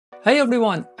Hey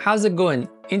everyone, how's it going?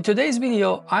 In today's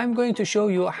video, I'm going to show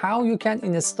you how you can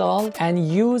install and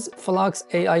use Flux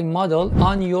AI model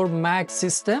on your Mac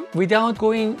system without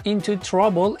going into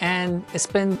trouble and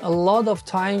spend a lot of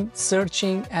time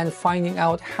searching and finding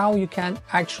out how you can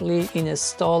actually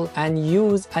install and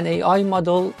use an AI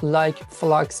model like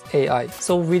Flux AI.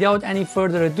 So without any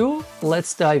further ado,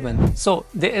 let's dive in. So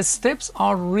the steps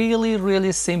are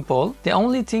really simple. The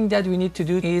only thing that we need to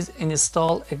do is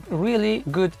install a really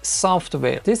good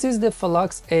software. This is the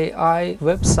Flux AI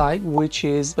website, which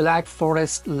is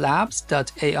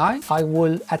blackforestlabs.ai. I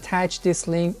will attach this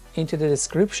link into the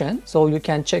description so you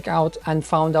can check out and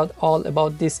find out all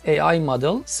about this AI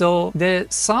model. So the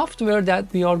software that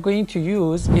we are going to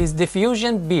use is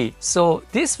Diffusion Bee. So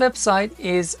this website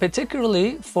is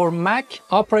particularly for Mac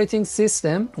operating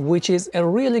system, which is a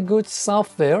really good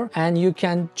software and you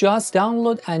can just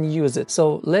download and use it.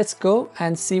 So let's go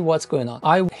and see what's going on.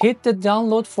 I hit the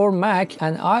download for Mac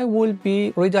and I will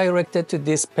be redirected to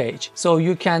this page. So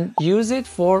you can use it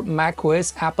for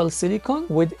macOS Apple Silicon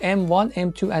with M1,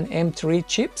 M2 and M3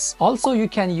 chips. Also, you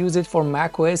can use it for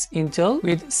macOS Intel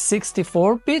with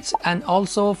 64-bit and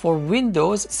also for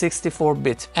Windows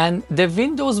 64-bit. And the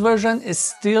Windows version is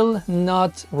still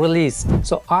not released.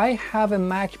 So I have a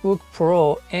MacBook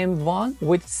Pro M1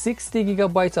 with 60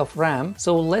 gigabytes of RAM.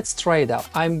 So let's try it out.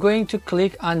 I'm going to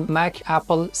click on Mac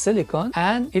Apple Silicon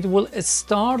and it will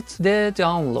start the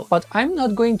download. But I'm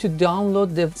not going to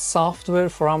download the software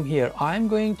from here. I'm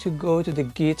going to go to the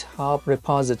GitHub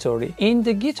repository. In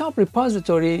the GitHub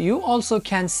repository, you also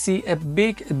can see a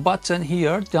big button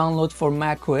here, download for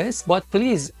macOS, but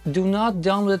please do not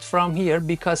download it from here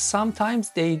because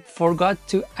sometimes they forgot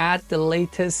to add the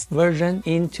latest version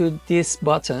into this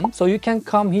button. So you can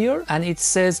come here and it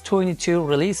says 22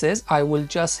 releases. I will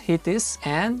just hit this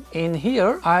and in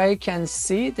here I can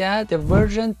see that the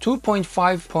version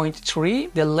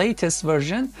 2.5.3, the latest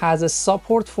version, has a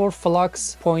support for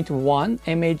Flux.1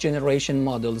 image generation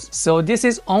models. So this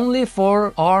is only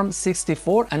for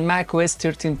ARM64 and macOS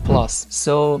 13 Plus.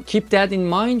 So keep that in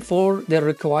mind for the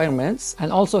requirements.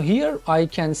 And also here I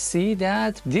can see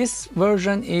that this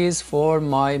version is for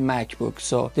my MacBook.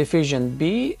 So Diffusion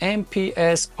Bee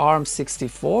MPS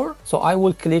ARM64. So I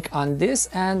will click on this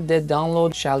and the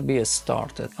download shall be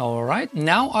started. All right,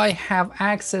 now I have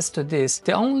access to this.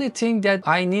 The only thing that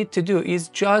I need to do is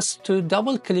just to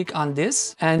double click on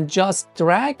this and just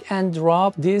drag and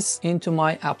drop this into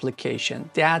my application.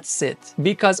 That's it.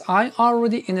 Because I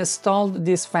already installed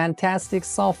this fantastic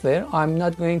software, I'm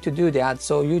not going to do that.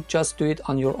 So you just do it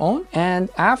on your own. And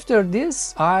after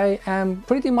this, I am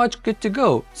pretty much good to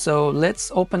go. So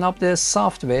let's open up the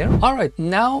software. All right,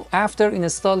 now after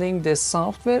installing this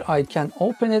software, I can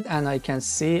open it and I can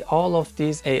see all of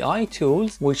these AI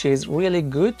tools, which is really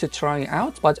good to try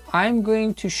out. But I'm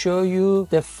going to show you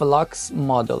the Flux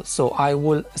model. So I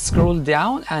will scroll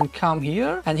down and come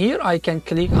here. And here I can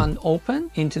click on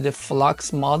open into the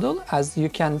Flux model. As you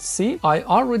can see, I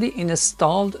already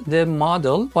installed the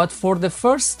model, but for the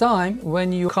first time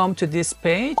when you come to this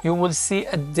page, you will see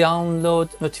a download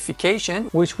notification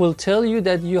which will tell you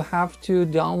that you have to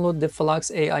download the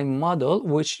Flux AI model,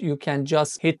 which you can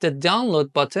just hit the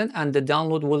download button and the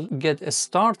download will get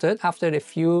started. After a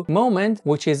few moments,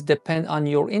 which is depend on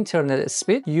your internet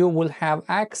speed, you will have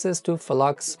access to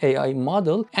Flux AI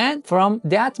model, and from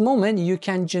that moment you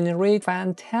can generate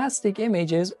fantastic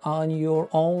images on your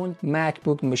own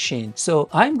MacBook machine. So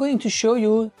I'm going to show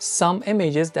you some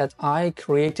images that I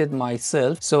created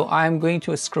myself. So I'm going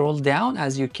to scroll down.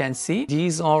 As you can see,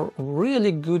 these are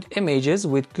really good images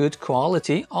with good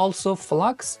quality. Also,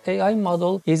 Flux AI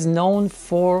model is known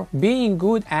for being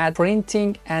good at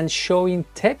printing and showing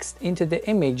text into the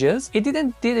images. It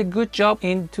didn't did a good job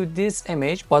into this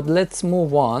image, but let's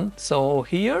move on. So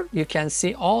here you can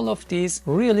see all of these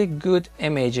really good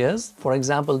images. For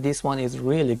example, this one is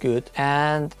really good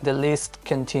and the list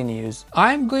continues.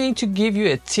 I'm going to give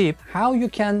you a tip how you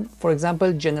can, for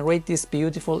example, generate this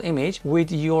beautiful image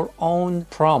with your own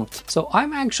prompt. So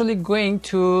I'm actually going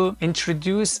to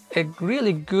introduce a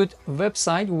really good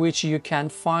website which you can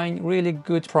find really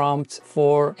good prompts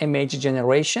for image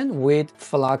generation with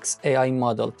Flux AI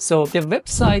model. So the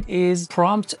website is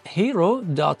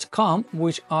prompthero.com,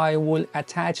 which I will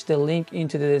attach the link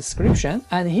into the description.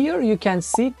 And here you can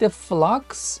see the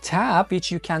Flux tab,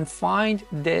 which you can find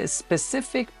the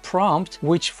specific prompt,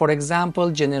 which for example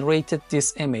generated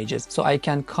these images. So I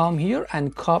can come here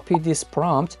and copy this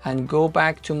prompt and go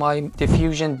back to my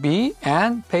Diffusion Bee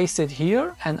and paste it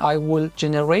here, and I will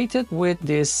generate it with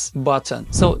this button.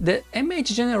 So the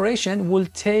image generation will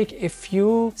take a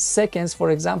few seconds.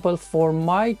 For example, for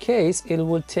my case, it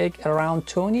will take around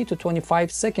 20 to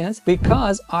 25 seconds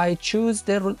because I choose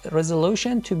the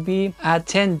resolution to be at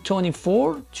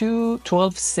 1024 to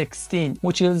 1216,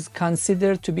 which is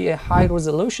considered to be a high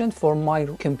resolution for my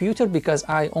computer because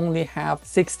I only have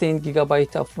 16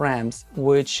 gigabytes of RAMs,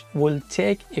 which will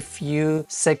take a few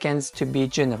seconds to be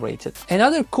generated.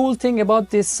 Another cool thing about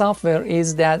this software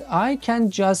is that I can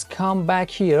just come back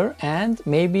here and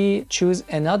maybe choose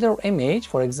another image,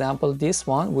 for example this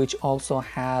one, which also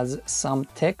has some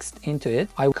text into it.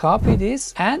 I copy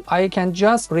this and I can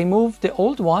just remove the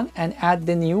old one and add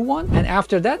the new one, and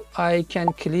after that I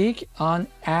can click on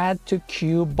add to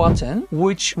queue button,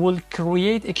 which will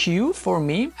create a queue for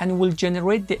me and will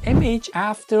generate the image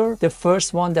after the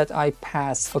first one that I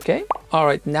pass. Okay, all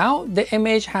right, now the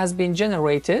image has been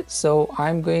generated, so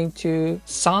I'm going to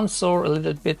censor a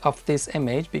little bit of this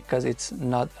image because it's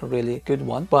not a really good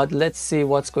one, but let's see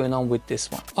what's going on with this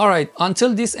one. All right,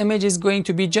 until this image is going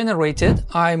to be generated,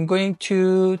 I'm going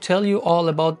to tell you all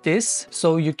about this.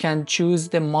 So you can choose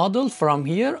the model from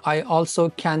here. I also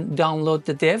can download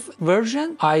the dev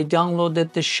version. I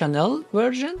downloaded the Chanel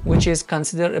version, which is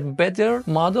considered a better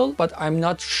model, but I'm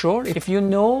not sure. If you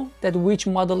know that which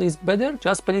model is better,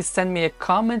 just please send me a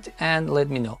comment and let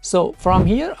me know. So from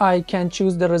here I can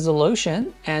choose the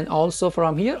resolution, and also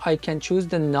from here I can choose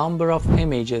the number of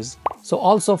images. So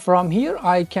also from here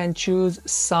I can choose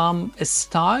some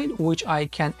style which I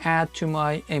can add to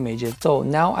my images. So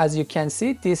now as you can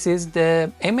see, this is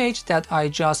the image that I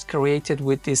just created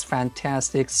with this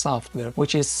fantastic software,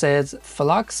 which is says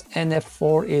Flux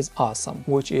NF4 is awesome,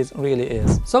 which is really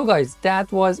is. So guys,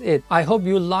 that was it. I hope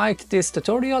you liked this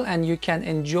tutorial and you can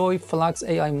enjoy Flux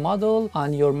AI model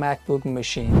on your MacBook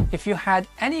machine. If you had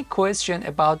any question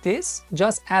about this,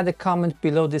 just add a comment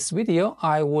below this video.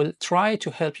 I will try to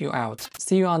help you out.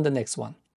 See you on the next one.